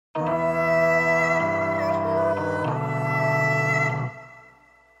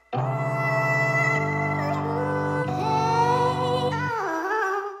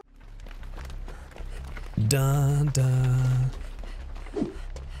Dun, dun.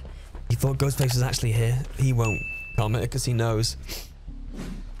 He thought Ghostface was actually here. He won't comment because he knows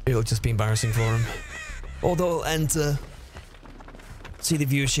it'll just be embarrassing for him. Or they'll enter, see the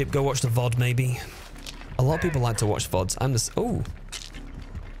viewership, go watch the VOD maybe. A lot of people like to watch VODs. I'm just... Oh.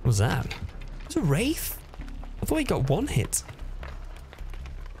 What was that? It's a wraith? I thought he got one hit.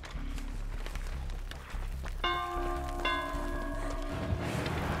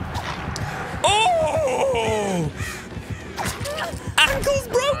 Oh! Ankle's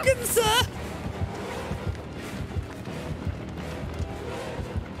broken, sir!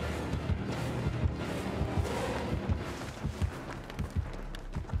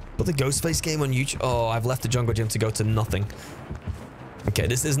 But the Ghostface game on YouTube... Oh, I've left the jungle gym to go to nothing. Okay,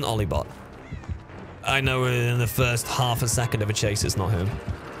 this isn't Olliebot. I know in the first half a second of a chase it's not him.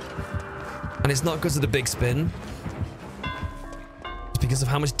 And it's not because of the big spin. It's because of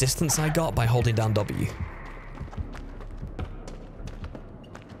how much distance I got by holding down W.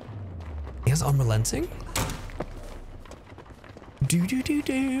 He has unrelenting? Do do do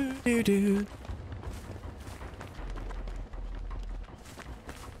do do do.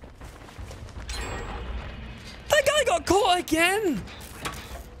 That guy got caught again!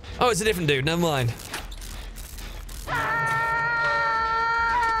 Oh, it's a different dude, never mind.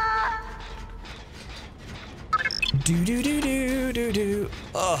 Do do do do do do.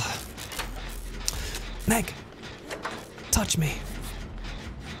 Ugh. Meg, touch me.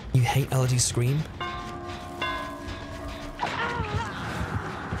 You hate Elodie's scream?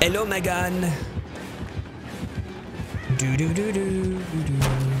 Hello, Megan. Do do do do do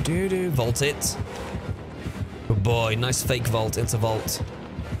do do do. Vault it. Good boy, nice fake vault. It's a vault.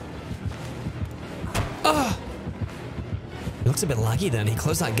 Ah. It looks a bit laggy then. He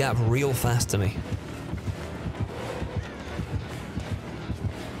closed that gap real fast to me.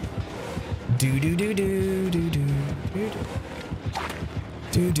 Do do do do do do do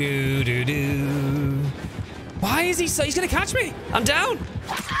do do do do. Why is he so? He's gonna catch me. I'm down.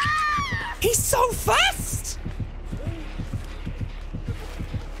 He's so fast.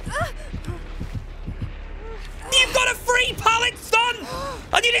 You've got a free pallet, son,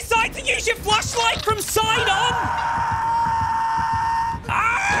 and you decide to use your flashlight from side on.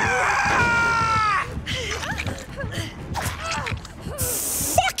 Ah!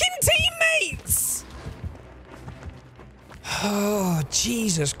 Fucking teammates! Oh,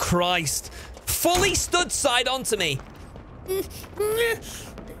 Jesus Christ. Fully stood side onto me.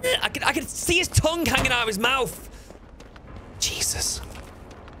 I could see his tongue hanging out of his mouth. Jesus.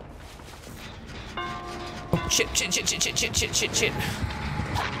 Oh, shit.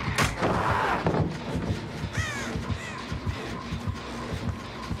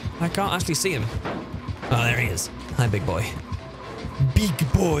 I can't actually see him. Oh, there he is. Hi, big boy. Big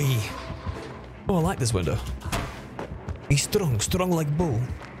boy. Oh, I like this window. He's strong like bull.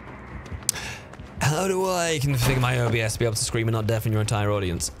 How do I configure my OBS to be able to scream and not deafen your entire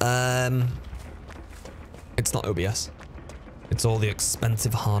audience? It's not OBS. It's all the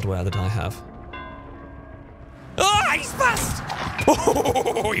expensive hardware that I have. Ah, he's fast!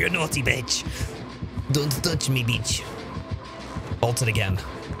 Oh, you naughty bitch. Don't touch me, bitch. Vault it again.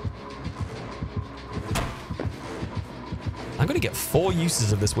 I'm gonna get 4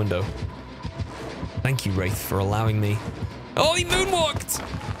 uses of this window. Thank you, Wraith, for allowing me. Oh, he moonwalked!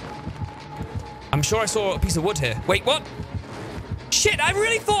 I'm sure I saw a piece of wood here. Wait, what? Shit, I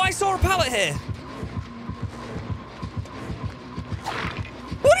really thought I saw a pallet here.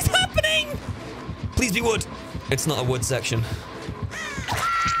 What is happening? Please be wood. It's not a wood section.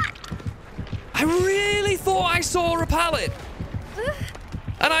 I really thought I saw a pallet.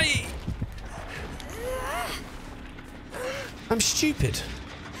 And I'm stupid.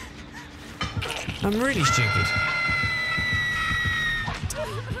 I'm really stupid.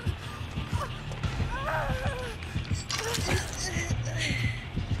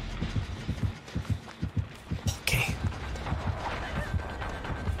 Okay.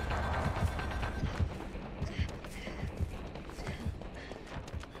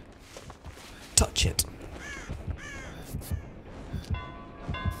 Touch it.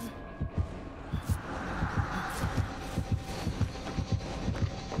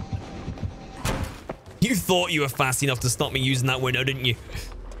 You thought you were fast enough to stop me using that window, didn't you?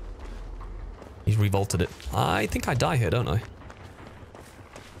 He's revolted it. I think I die here, don't I?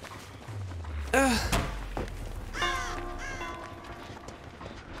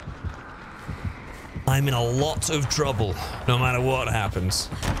 I'm in a lot of trouble, no matter what happens.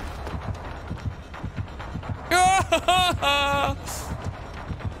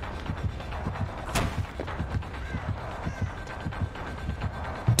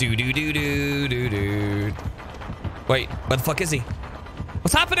 Do do do do do do. Wait, where the fuck is he?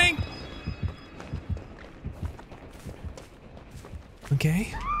 What's happening?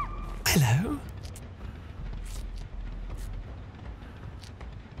 Okay. Hello.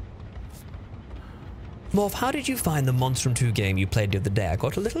 Morf, how did you find the Monstrum 2 game you played the other day? I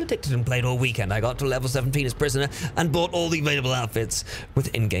got a little addicted and played all weekend. I got to level 17 as prisoner and bought all the available outfits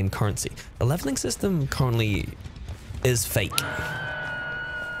with in-game currency. The leveling system currently is fake.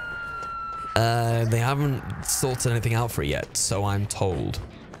 They haven't sorted anything out for it yet, so I'm told.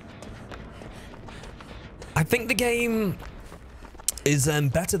 I think the game is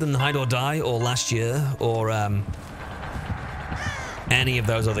better than Hide or Die or Last Year or any of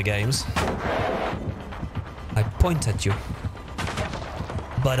those other games. I point at you.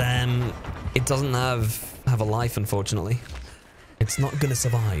 But it doesn't have a life, unfortunately. It's not gonna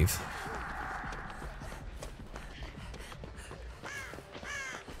survive.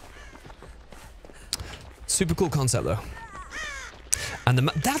 Super cool concept though. And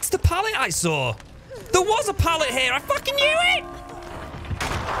that's the pallet I saw! There was a pallet here! I fucking knew it!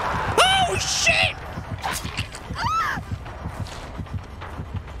 Oh shit!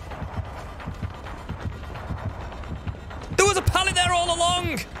 There was a pallet there all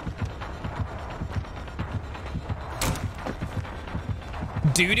along!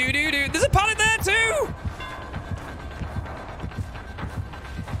 Do do do do. There's a pallet there too!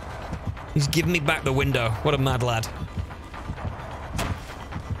 He's giving me back the window. What a mad lad.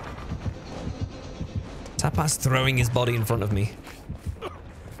 Tapas throwing his body in front of me.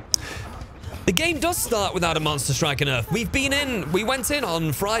 The game does start without a monster striking Earth. We went in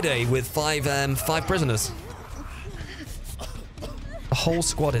on Friday with five prisoners. The whole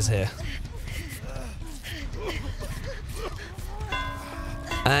squad is here.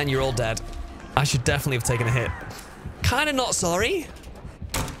 And you're all dead. I should definitely have taken a hit. Kinda not sorry.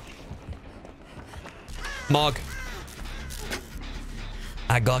 Mog.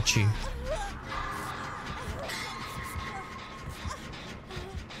 I got you.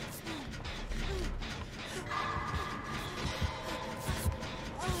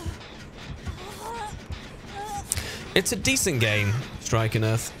 It's a decent game, Striking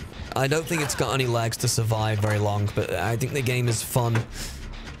Earth. I don't think it's got any legs to survive very long, but I think the game is fun.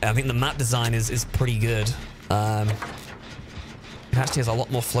 I think the map design is pretty good. It actually has a lot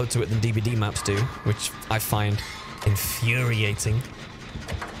more flow to it than DVD maps do, which I find infuriating.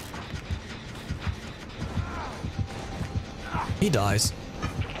 He dies.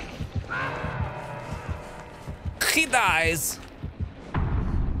 He dies!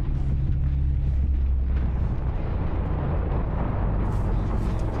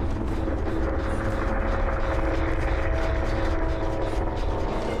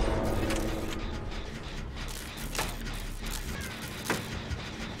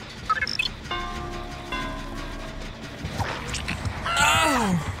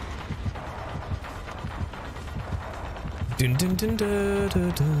 Dun, dun, dun, dun, dun,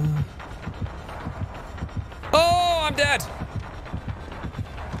 dun. Oh, I'm dead.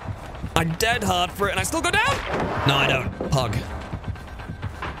 I'm dead hard for it, and I still go down? No, I don't. Pug.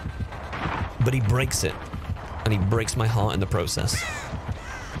 But he breaks it, and he breaks my heart in the process.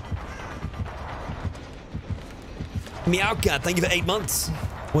 Meow Cat, thank you for 8 months.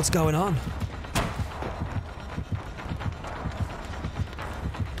 What's going on?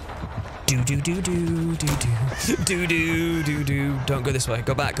 Do do do do do do do do do do. Don't go this way.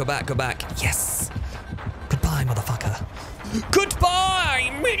 Go back. Go back. Go back. Yes. Goodbye, motherfucker. Goodbye,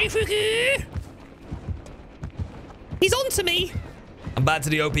 motherfucker. He's on to me. I'm back to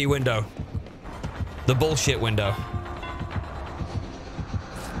the OP window. The bullshit window.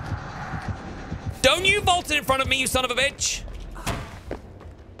 Don't you vault in front of me, you son of a bitch.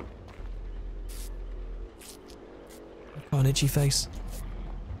 Got an itchy face.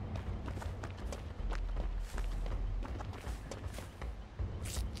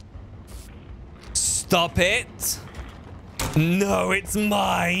 Stop it. No, it's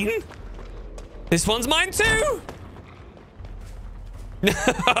mine. This one's mine too. No.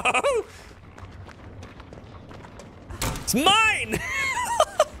 It's mine.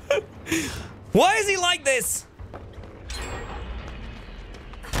 Why is he like this?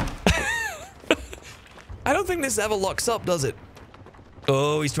 I don't think this ever locks up, does it?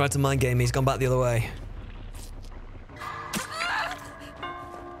 Oh, he's tried to mind game me. He's gone back the other way.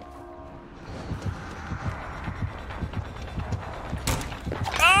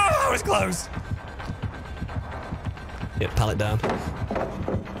 Oh, it's close. Yeah, pallet down.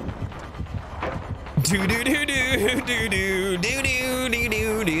 Do do do do do do do do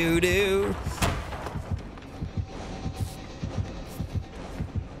do do do.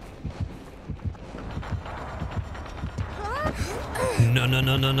 No, no,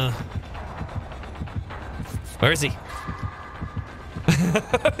 no, no, no. Where is he?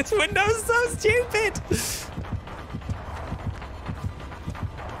 This window's so stupid.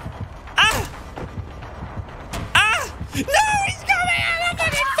 Ah! Ah! No, he's coming out!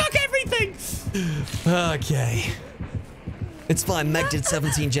 Fuck everything! Okay. It's fine. Meg did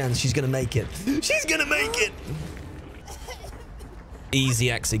 17 gens. She's gonna make it. She's gonna make it!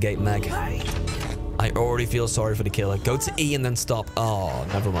 Easy exit gate, Meg. I already feel sorry for the killer. Go to E and then stop. Oh,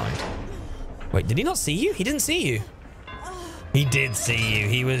 never mind. Wait, did he not see you? He didn't see you. He did see you.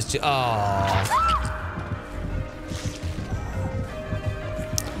 He was just... Oh.